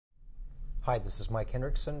Hi, this is Mike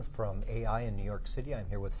Hendrickson from AI in New York City. I'm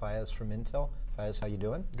here with Fiaz from Intel. Fiaz, how you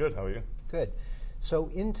doing? Good, how are you? Good. So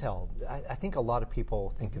Intel, I think a lot of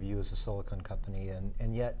people think of you as a silicon company,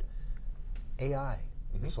 and yet AI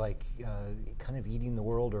is like kind of eating the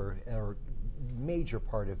world or major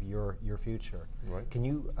part of your future. Right. Can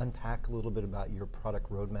you unpack a little bit about your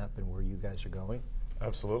product roadmap and where you guys are going?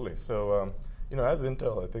 Absolutely. So, as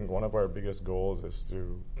Intel, I think one of our biggest goals is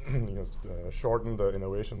to shorten the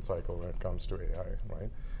innovation cycle when it comes to AI, right?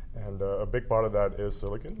 And a big part of that is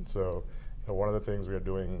silicon. So, one of the things we are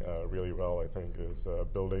doing really well, I think, is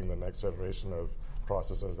building the next generation of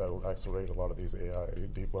processors that will accelerate a lot of these AI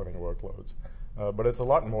deep learning workloads. But it's a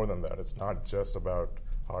lot more than that. It's not just about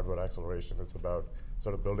hardware acceleration. It's about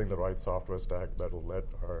sort of building the right software stack that will let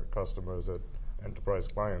our customers at enterprise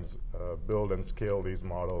clients build and scale these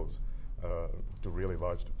models to really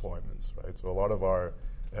large deployments, right? So a lot of our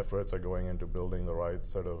efforts are going into building the right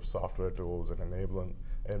set of software tools and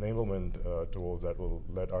enablement tools that will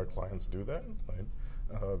let our clients do that,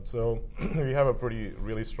 right? So we have a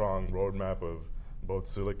really strong roadmap of both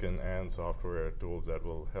silicon and software tools that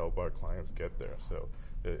will help our clients get there. So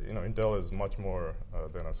Intel is much more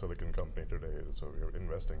than a silicon company today, so we're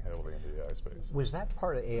investing heavily in the AI space. Was that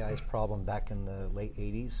part of AI's problem back in the late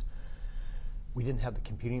 80s? We didn't have the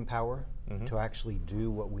computing power to actually do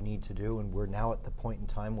what we need to do, and we're now at the point in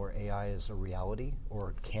time where AI is a reality,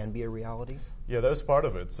 or can be a reality? Yeah, that's part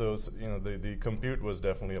of it. So, the compute was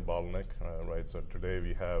definitely a bottleneck, right? So today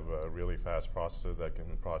we have really fast processors that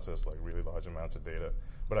can process like really large amounts of data.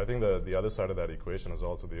 But I think the other side of that equation is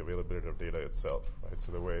also the availability of data itself, right?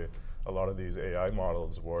 So the way a lot of these AI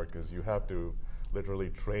models work is you have to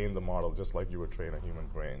literally train the model just like you would train a human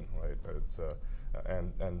brain, right?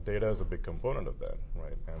 And data is a big component of that,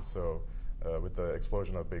 right? And so with the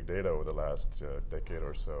explosion of big data over the last decade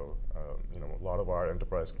or so, a lot of our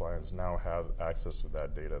enterprise clients now have access to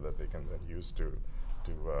that data that they can then use to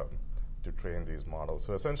train these models.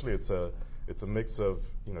 So essentially, it's a mix of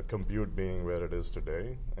compute being where it is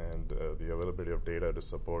today and the availability of data to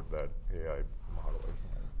support that AI modeling.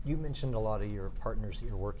 You mentioned a lot of your partners that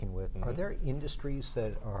you're working with. Are there industries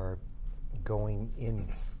that are going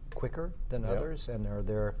in quicker than others, and are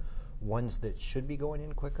there ones that should be going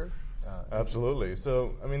in quicker? Absolutely.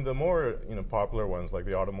 So, I mean, the more popular ones, like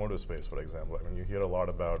the automotive space, for example. I mean, you hear a lot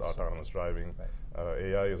about autonomous driving. Right.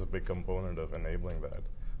 AI is a big component of enabling that.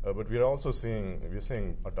 But we're also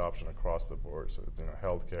seeing adoption across the board. So, it's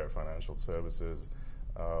healthcare, financial services,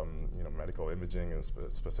 medical imaging, and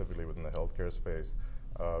specifically within the healthcare space.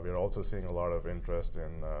 We're also seeing a lot of interest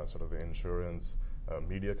in sort of the insurance,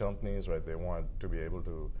 media companies, right? They want to be able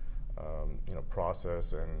to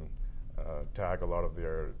process and tag a lot of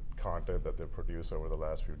their content that they produce over the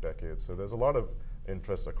last few decades. So there's a lot of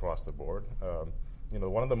interest across the board.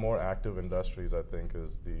 One of the more active industries, I think,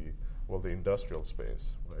 is the industrial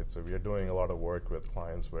space, right? So we are doing a lot of work with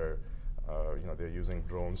clients where they're using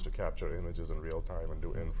drones to capture images in real time and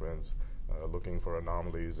do inference, looking for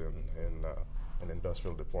anomalies in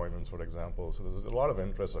industrial deployments, for example. So there's a lot of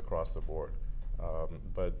interest across the board.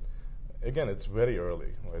 But again, it's very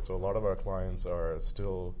early, right? So a lot of our clients are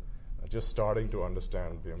still just starting to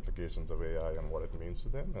understand the implications of AI and what it means to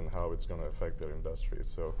them and how it's going to affect their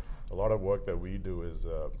industries. So a lot of work that we do is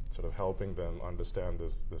sort of helping them understand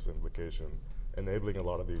this implication, enabling a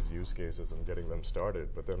lot of these use cases and getting them started.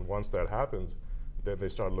 But then once that happens, then they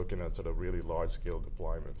start looking at sort of really large-scale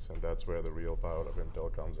deployments, and that's where the real power of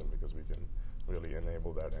Intel comes in, because we can really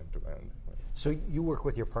enable that end-to-end. So you work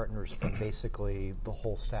with your partners from basically the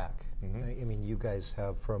whole stack. I mean, you guys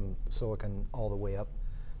have from silicon all the way up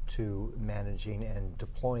to managing and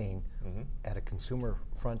deploying at a consumer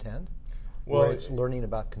front end, where it's learning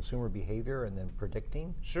about consumer behavior and then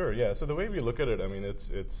predicting? Sure, yeah. So the way we look at it, I mean,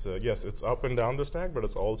 it's yes, it's up and down the stack, but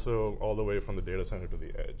it's also all the way from the data center to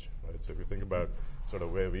the edge, right? So if you think about sort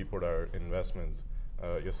of where we put our investments,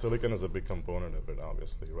 silicon is a big component of it,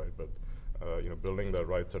 obviously, right? But building the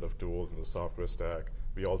right set of tools in the software stack.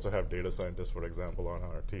 We also have data scientists, for example, on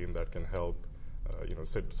our team that can help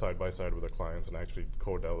sit side by side with the clients and actually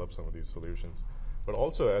co-develop some of these solutions. But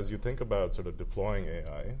also, as you think about sort of deploying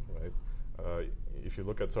AI, right? If you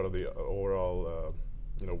look at sort of the overall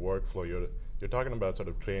workflow, you're talking about sort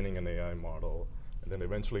of training an AI model and then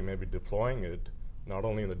eventually maybe deploying it not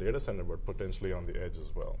only in the data center but potentially on the edge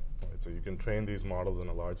as well. Right? So you can train these models in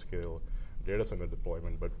a large-scale data center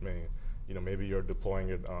deployment, but maybe you're deploying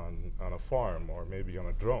it on a farm or maybe on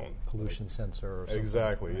a drone. Pollution sensor or something.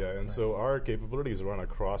 Exactly, yeah. And so our capabilities run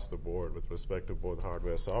across the board with respect to both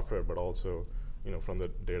hardware, software, but also from the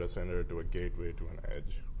data center to a gateway to an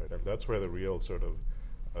edge, right? And that's where the real sort of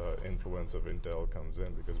influence of Intel comes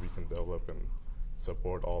in, because we can develop and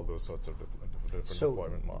support all those sorts of different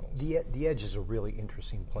deployment models. The edge is a really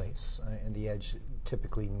interesting place, and the edge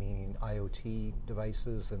typically meaning IoT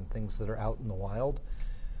devices and things that are out in the wild.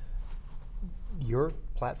 Your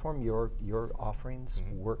platform, your offerings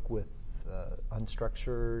work with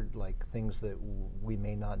unstructured, like things that we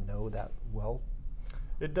may not know that well?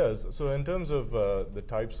 It does. So in terms of the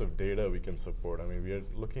types of data we can support, I mean, we are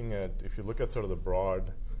looking at, if you look at sort of the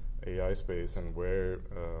broad AI space and where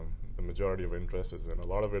the majority of interest is in, a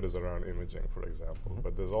lot of it is around imaging, for example.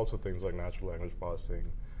 But there's also things like natural language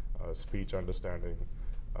processing, speech understanding.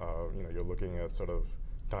 You're looking at sort of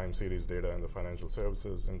time series data in the financial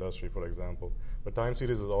services industry, for example. But time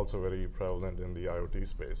series is also very prevalent in the IoT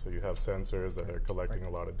space. So you have sensors that are collecting a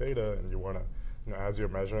lot of data, and you want to, as you're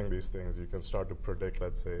measuring these things, you can start to predict,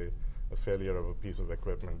 let's say, a failure of a piece of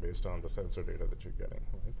equipment based on the sensor data that you're getting.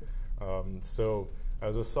 Right? So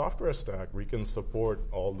as a software stack, we can support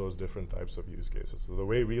all those different types of use cases. So the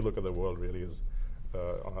way we look at the world really is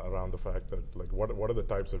around the fact that, like, what are the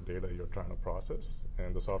types of data you're trying to process,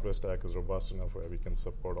 and the software stack is robust enough where we can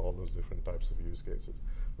support all those different types of use cases.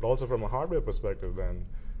 But also from a hardware perspective, then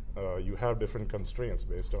you have different constraints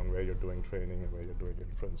based on where you're doing training and where you're doing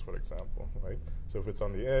inference, for example, right? So if it's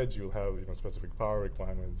on the edge, you'll have specific power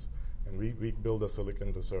requirements, and we build a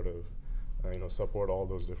silicon to sort of support all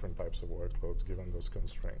those different types of workloads given those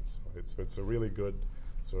constraints. Right? So it's a really good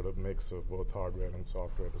sort of mix of both hardware and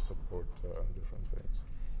software to support different things.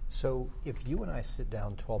 So if you and I sit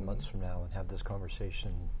down 12 months from now and have this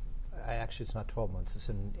conversation, actually it's not 12 months, it's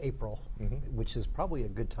in April, which is probably a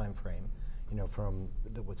good time frame, from,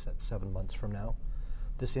 what's that, 7 months from now?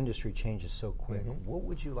 This industry changes so quick. What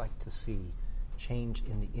would you like to see change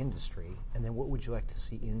in the industry, and then what would you like to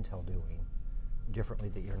see Intel doing differently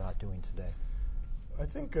that you're not doing today? I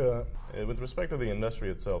think with respect to the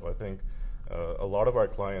industry itself, I think a lot of our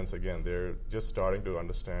clients, again, they're just starting to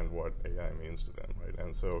understand what AI means to them, right?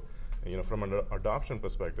 And so, from an adoption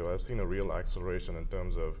perspective, I've seen a real acceleration in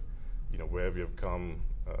terms of, where we have come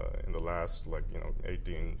in the last,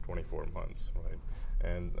 18, 24 months, right?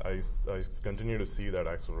 And I continue to see that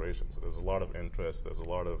acceleration. So there's a lot of interest. There's a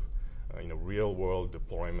lot of, real-world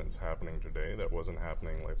deployments happening today that wasn't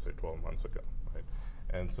happening, let's say, 12 months ago, right?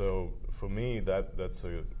 And so for me, that's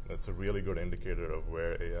a really good indicator of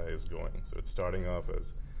where AI is going. So it's starting off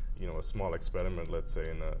as, a small experiment, let's say,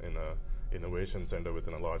 in a innovation center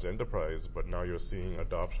within a large enterprise, but now you're seeing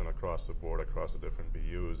adoption across the board, across the different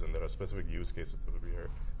BUs, and there are specific use cases that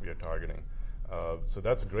we are targeting. So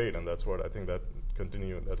that's great, and that's what I think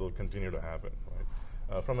that'll continue to happen.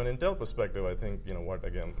 Right? From an Intel perspective, I think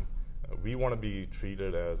we want to be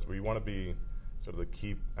treated as, we want to be sort of the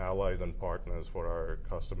key allies and partners for our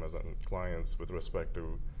customers and clients with respect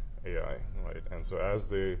to AI, right? And so as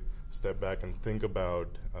they step back and think about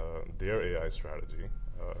their AI strategy,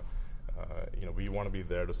 we want to be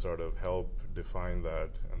there to sort of help define that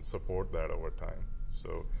and support that over time.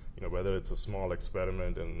 So, whether it's a small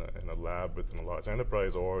experiment in a lab within a large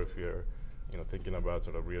enterprise, or if you're, thinking about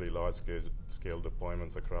sort of really large scale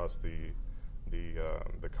deployments across the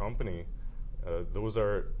company, those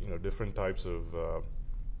are different types of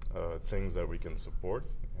things that we can support,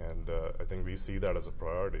 and I think we see that as a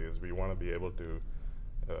priority. Is we want to be able to,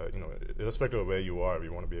 irrespective of where you are, we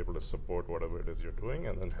want to be able to support whatever it is you're doing,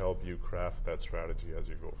 and then help you craft that strategy as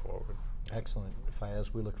you go forward. Excellent,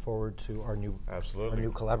 Fiaz. We look forward to our new Absolutely. Our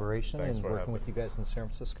new collaboration. Thanks and for working with you guys in San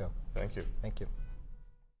Francisco. Thank you. Thank you.